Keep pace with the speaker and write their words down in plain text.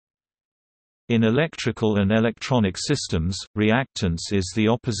In electrical and electronic systems, reactance is the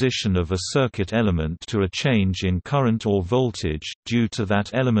opposition of a circuit element to a change in current or voltage, due to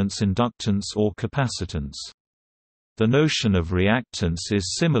that element's inductance or capacitance. The notion of reactance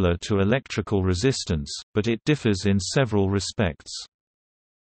is similar to electrical resistance, but it differs in several respects.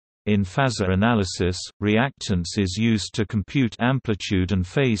 In phasor analysis, reactance is used to compute amplitude and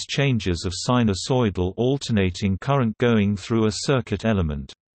phase changes of sinusoidal alternating current going through a circuit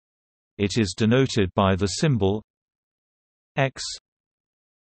element. It is denoted by the symbol X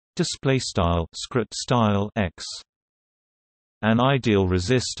script style X. An ideal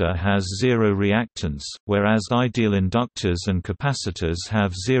resistor has zero reactance, whereas ideal inductors and capacitors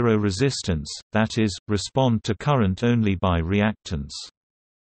have zero resistance, that is, respond to current only by reactance.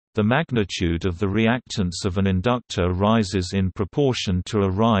 The magnitude of the reactance of an inductor rises in proportion to a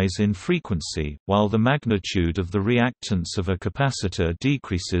rise in frequency, while the magnitude of the reactance of a capacitor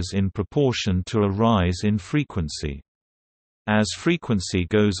decreases in proportion to a rise in frequency. As frequency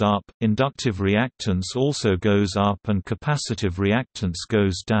goes up, inductive reactance also goes up and capacitive reactance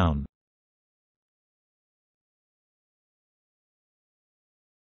goes down.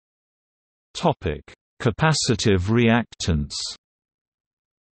 Capacitive reactance.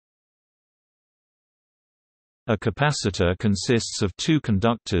 A capacitor consists of two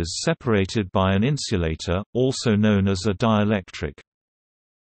conductors separated by an insulator, also known as a dielectric.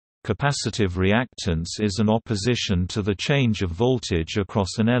 Capacitive reactance is an opposition to the change of voltage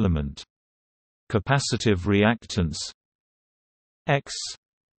across an element. Capacitive reactance X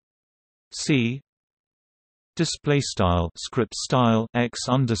C script style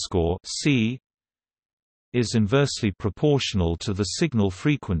X_C is inversely proportional to the signal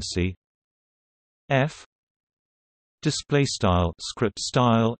frequency F script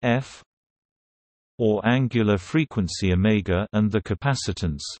style F or angular frequency omega and the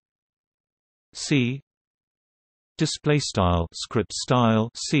capacitance C script style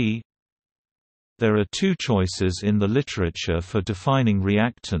C. There are two choices in the literature for defining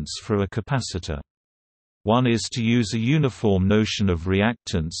reactance for a capacitor. One is to use a uniform notion of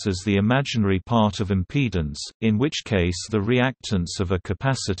reactance as the imaginary part of impedance, in which case the reactance of a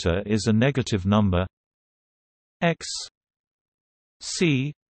capacitor is a negative number X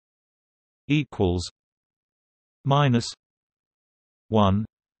C equals -1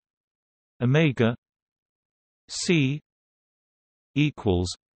 omega C equals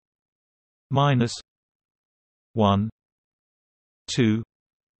 -1 2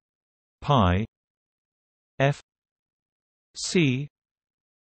 pi F C.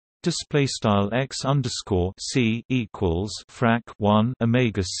 Display style X_C equals frac 1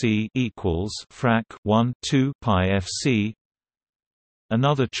 omega C equals frac 1 2 pi FC.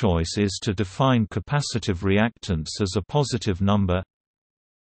 Another choice is to define capacitive reactance as a positive number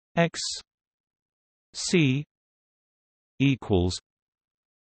X C equals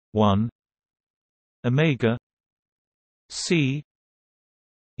 1 omega C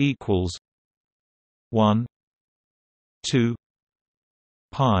equals 1 2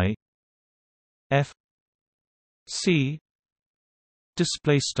 pi F C.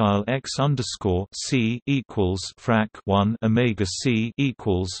 Display style X_C equals frac 1 omega C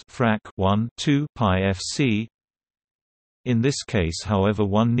equals frac 1 2 pi F C. In this case, however,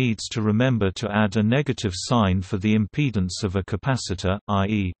 one needs to remember to add a negative sign for the impedance of a capacitor,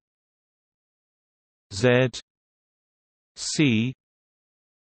 i.e. Z C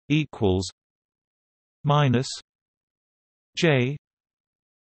equals minus J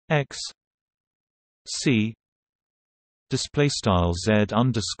X C. Display style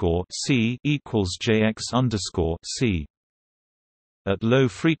Z_C equals JX_C. At low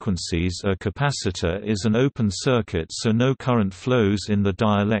frequencies, a capacitor is an open circuit, so no current flows in the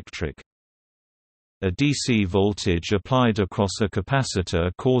dielectric. A DC voltage applied across a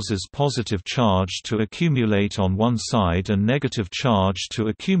capacitor causes positive charge to accumulate on one side and negative charge to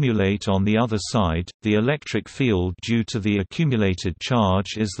accumulate on the other side. The electric field due to the accumulated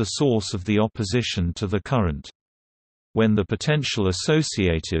charge is the source of the opposition to the current. When the potential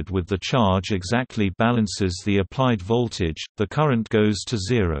associated with the charge exactly balances the applied voltage, the current goes to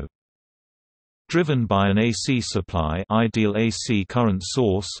zero. Driven by an AC supply, ideal AC current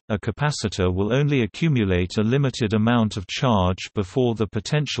source, a capacitor will only accumulate a limited amount of charge before the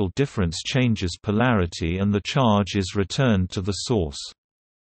potential difference changes polarity and the charge is returned to the source.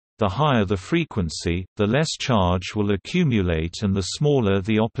 The higher the frequency, the less charge will accumulate and the smaller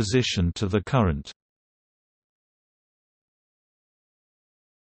the opposition to the current.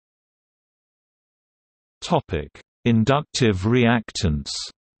 Inductive reactance.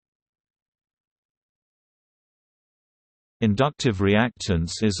 Inductive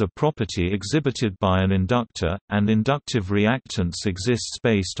reactance is a property exhibited by an inductor, and inductive reactance exists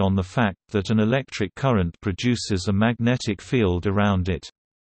based on the fact that an electric current produces a magnetic field around it.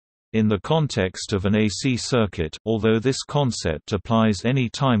 In the context of an AC circuit, although this concept applies any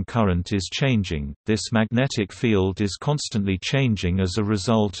time current is changing, this magnetic field is constantly changing as a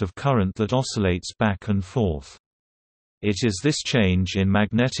result of current that oscillates back and forth. It is this change in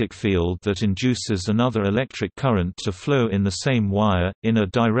magnetic field that induces another electric current to flow in the same wire, in a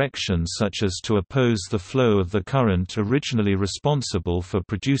direction such as to oppose the flow of the current originally responsible for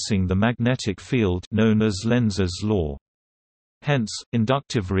producing the magnetic field known as Lenz's law. Hence,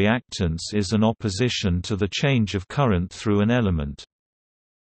 inductive reactance is an opposition to the change of current through an element.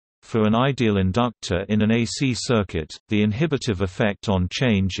 For an ideal inductor in an AC circuit, the inhibitive effect on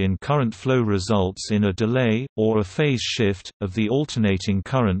change in current flow results in a delay, or a phase shift, of the alternating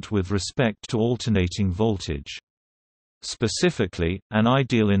current with respect to alternating voltage. Specifically, an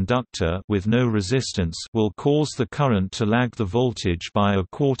ideal inductor with no resistance will cause the current to lag the voltage by a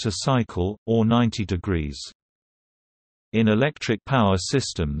quarter cycle, or 90 degrees. In electric power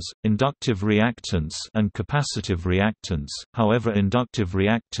systems, inductive reactance and capacitive reactance, however inductive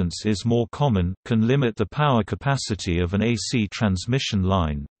reactance is more common, can limit the power capacity of an AC transmission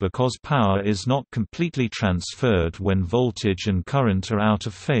line, because power is not completely transferred when voltage and current are out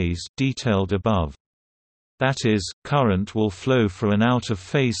of phase, detailed above. That is, current will flow for an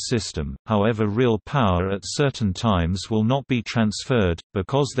out-of-phase system, however real power at certain times will not be transferred,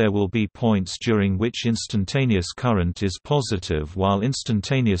 because there will be points during which instantaneous current is positive while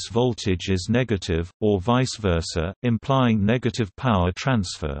instantaneous voltage is negative, or vice versa, implying negative power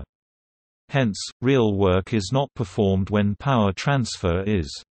transfer. Hence, real work is not performed when power transfer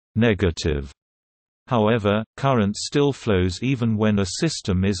is negative. However, current still flows even when a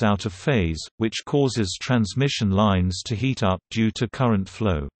system is out of phase, which causes transmission lines to heat up due to current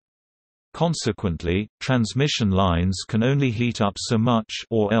flow. Consequently, transmission lines can only heat up so much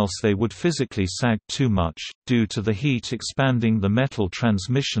or else they would physically sag too much, due to the heat expanding the metal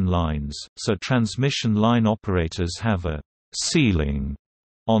transmission lines, so transmission line operators have a ceiling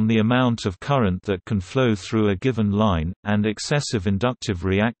on the amount of current that can flow through a given line, and excessive inductive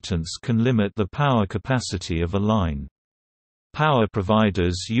reactance can limit the power capacity of a line. Power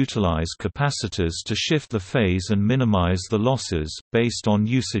providers utilize capacitors to shift the phase and minimize the losses, based on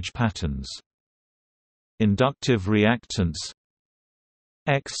usage patterns. Inductive reactance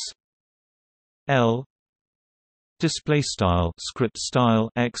X L script style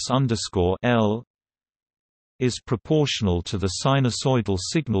X_L is proportional to the sinusoidal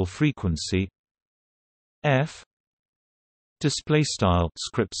signal frequency f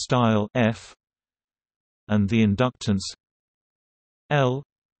script style f and the inductance L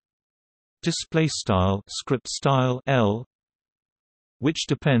script style L, which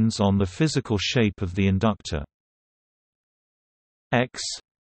depends on the physical shape of the inductor. X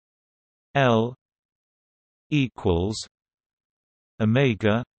L equals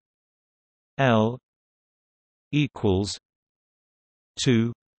omega L equals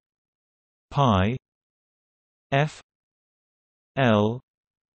 2 pi f L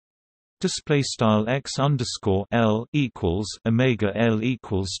display style X_L equals omega L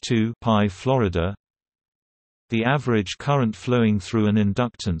equals 2 pi Florida. The average current flowing through an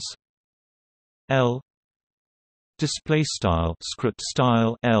inductance L display style script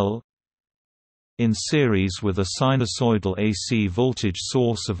style L in series with a sinusoidal AC voltage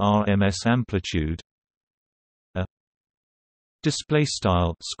source of RMS amplitude display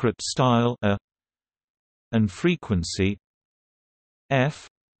style script style and frequency f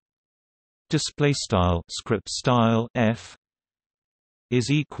display style script style f is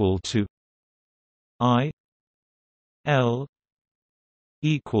equal to I L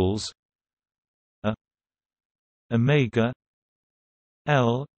equals omega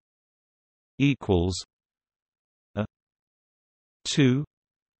L equals 2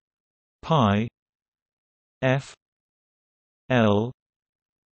 pi f L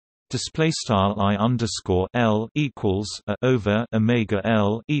display style I_L equals over omega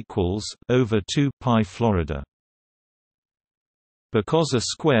L equals over 2 pi Florida. Because a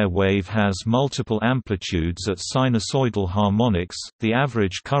square wave has multiple amplitudes at sinusoidal harmonics, the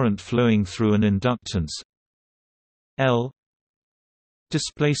average current flowing through an inductance L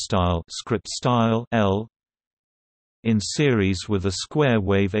display style script style L in series with a square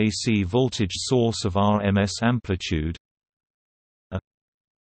wave AC voltage source of RMS amplitude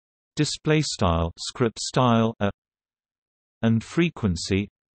display style script style and frequency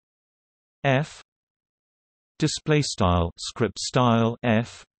f display style script style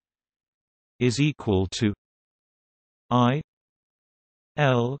f is equal to I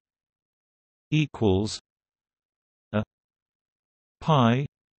L equals a pi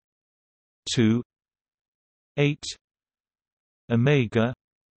 2 8 omega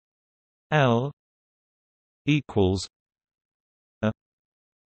L equals a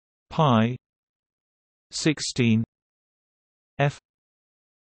pi 16 F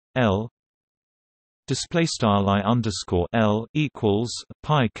L display style I underscore L equals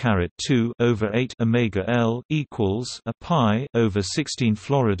pi caret 2 over 8 omega L equals a pi over 16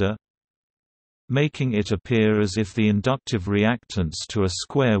 Florida, making it appear as if the inductive reactance to a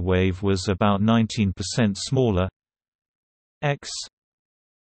square wave was about 19% smaller. X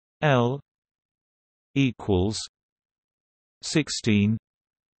L equals 16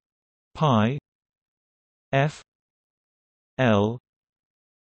 pi F L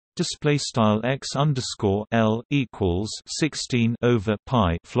display style X underscore L equals 16 over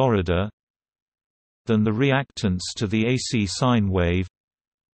pi Florida than the reactance to the AC sine wave.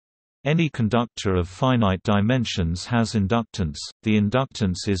 Any conductor of finite dimensions has inductance. The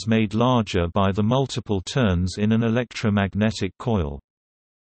inductance is made larger by the multiple turns in an electromagnetic coil.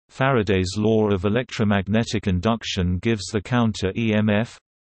 Faraday's law of electromagnetic induction gives the counter EMF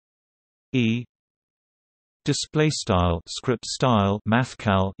E display style script style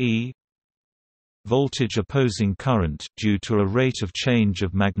mathcal E voltage opposing current due to a rate of change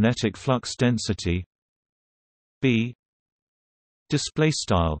of magnetic flux density B display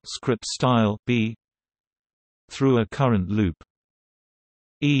style script style B through a current loop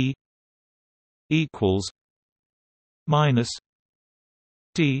E equals minus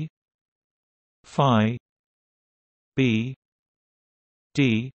D phi B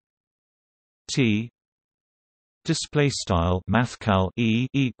D T display style mathcal E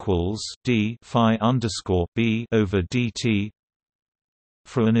equals D phi underscore B over dt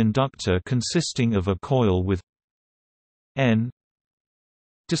for an inductor consisting of a coil with N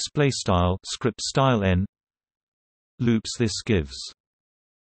display style script style N loops. This gives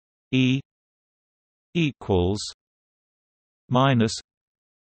E equals minus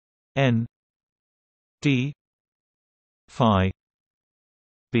N D phi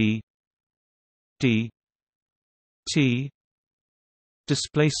B D T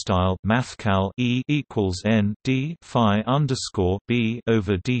display style mathcal E equals N D phi underscore B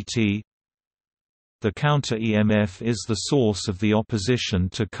over dt. The counter EMF is the source of the opposition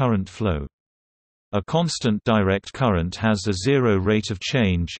to current flow. A constant direct current has a zero rate of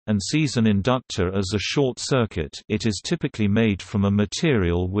change, and sees an inductor as a short circuit. It is typically made from a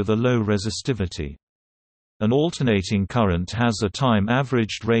material with a low resistivity. An alternating current has a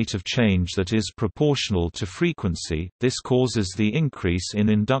time-averaged rate of change that is proportional to frequency. This causes the increase in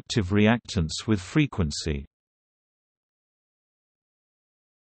inductive reactance with frequency.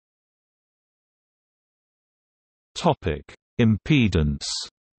 Topic: Impedance.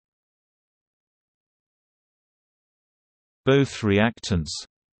 Both reactance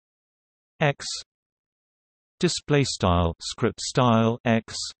X display style script style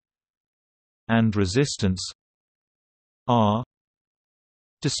X and resistance R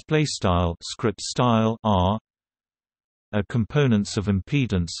display style script style R are components of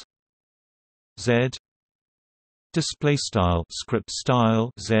impedance Z display style script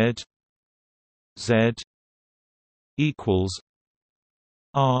style Z Z equals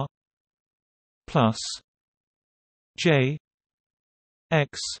R plus J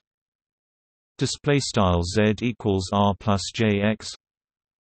X display style Z equals R plus J X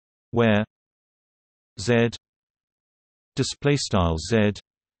where Z display style Z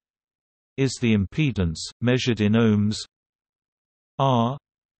is the impedance measured in ohms, R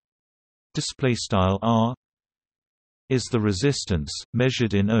display style R is the resistance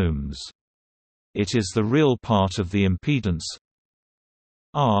measured in ohms. It is the real part of the impedance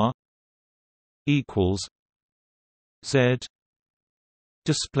R equals Z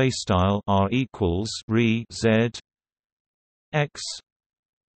display style R equals re Z X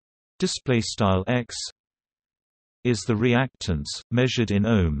display style X is the reactance measured in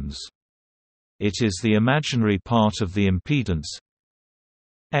ohms. It is the imaginary part of the impedance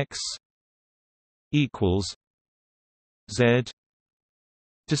X equals Z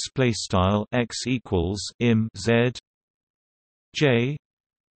display style X equals im Z J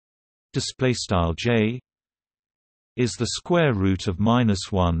display style J is the square root of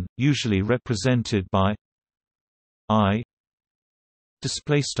 -1, usually represented by I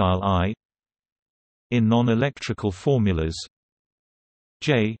display style I. In non-electrical formulas,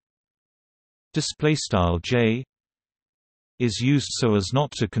 J display style J is used so as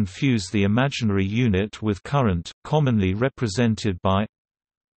not to confuse the imaginary unit with current, commonly represented by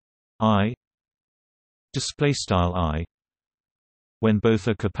I display style I. When both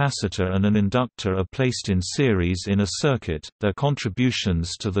a capacitor and an inductor are placed in series in a circuit, their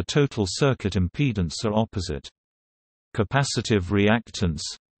contributions to the total circuit impedance are opposite. Capacitive reactance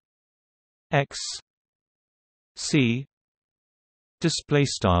X C display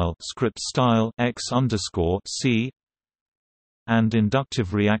style script style X underscore C and inductive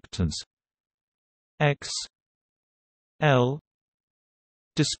reactance X L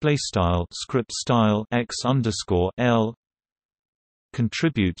display style script style X underscore L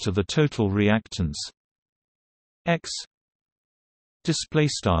contribute to the total reactance X display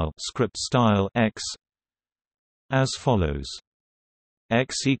style script style X as follows: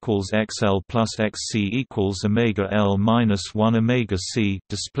 X equals XL plus XC equals omega L minus 1 omega C.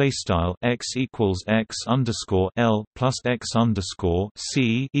 Display style X equals X underscore L plus X underscore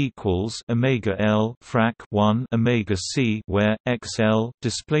C equals omega L frac 1 omega C, where XL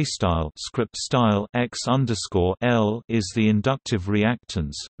display style script style X underscore L is the inductive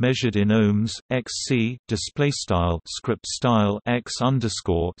reactance measured in ohms. XC display style script style X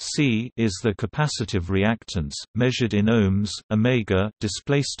underscore C is the capacitive reactance measured in ohms. Omega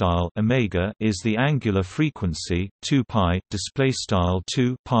display style omega is the angular frequency 2 pi display style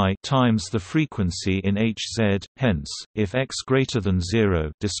 2 pi times the frequency in Hz. Hence, if x greater than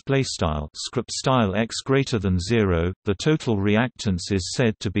 0 display style script style x greater than 0, the total reactance is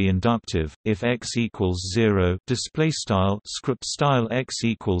said to be inductive. If x equals 0 display style script style x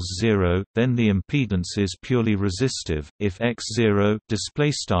equals 0, then the impedance is purely resistive. If x 0 display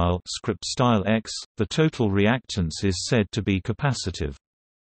style script style x, the total reactance is said to be capacitive.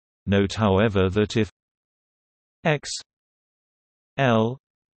 Note however that if x L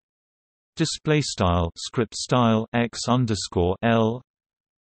display style script style x underscore L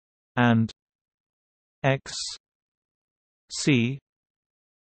and x C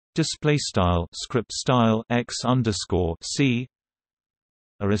display style script style x underscore C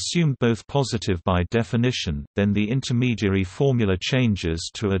are assumed both positive by definition, then the intermediary formula changes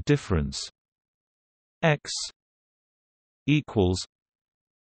to a difference x equals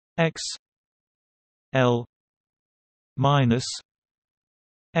x L minus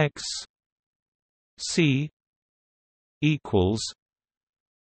x C equals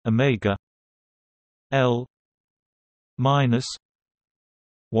omega L minus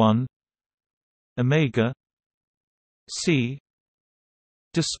 1 omega C.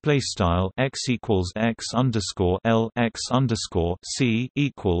 Display style x equals x underscore L x underscore C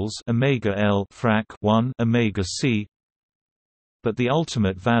equals omega L frac 1 omega C, but the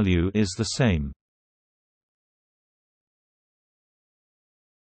ultimate value is the same.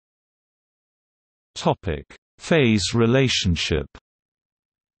 Topic: Phase relationship.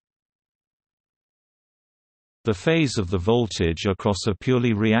 The phase of the voltage across a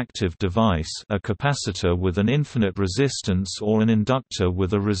purely reactive device, a capacitor with an infinite resistance or an inductor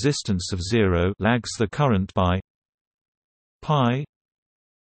with a resistance of 0, lags the current by pi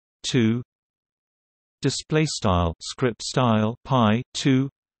 2 display style script style pi 2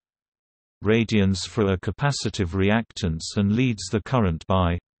 radians for a capacitive reactance and leads the current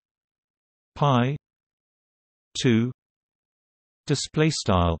by pi 2 display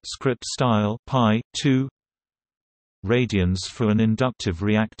style script style pi 2 radians for an inductive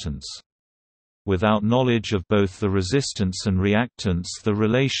reactance. Without knowledge of both the resistance and reactance, the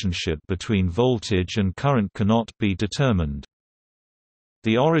relationship between voltage and current cannot be determined.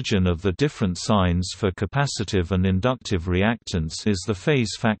 The origin of the different signs for capacitive and inductive reactance is the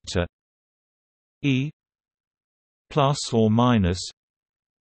phase factor E plus or minus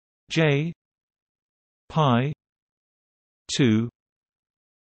J pi 2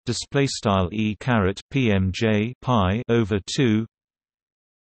 display style E caret PMJ pi over 2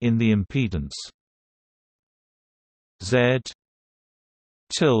 in the impedance Z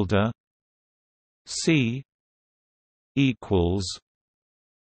tilde C equals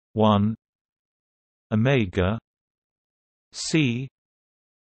 1 omega C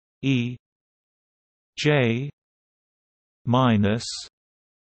E J minus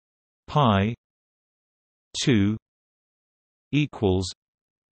pi 2 equals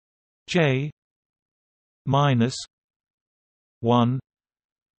J minus 1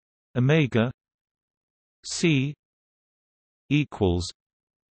 omega C equals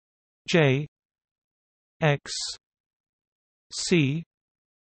J x C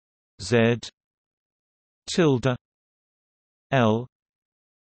Z tilde L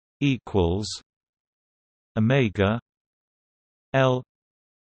equals omega L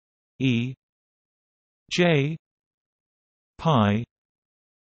E J pi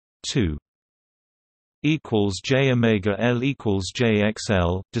 2. equals j omega L equals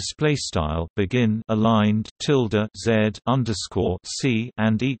JXL display style begin aligned tilde Z underscore C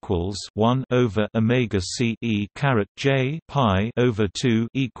and equals 1 over omega C E caret J pi over 2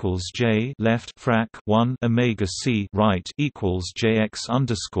 equals J left frac 1 omega C right equals JX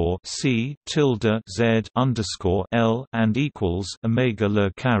underscore C tilde Z underscore L and equals omega L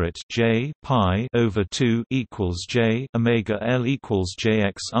caret J pi over 2 equals J omega L equals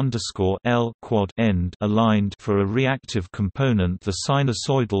JX underscore L quad end aligned. For a reactive component, the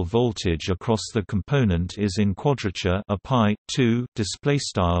sinusoidal voltage across the component is in quadrature a pi 2 display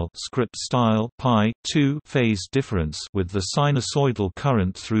style script style pi 2 phase difference with the sinusoidal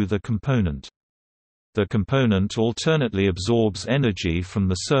current through the component. The component alternately absorbs energy from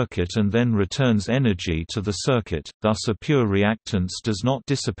the circuit and then returns energy to the circuit, thus a pure reactance does not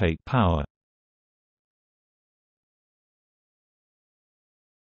dissipate power.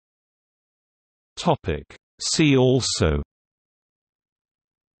 See also: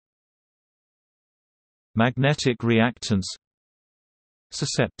 magnetic reactance,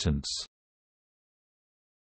 susceptance.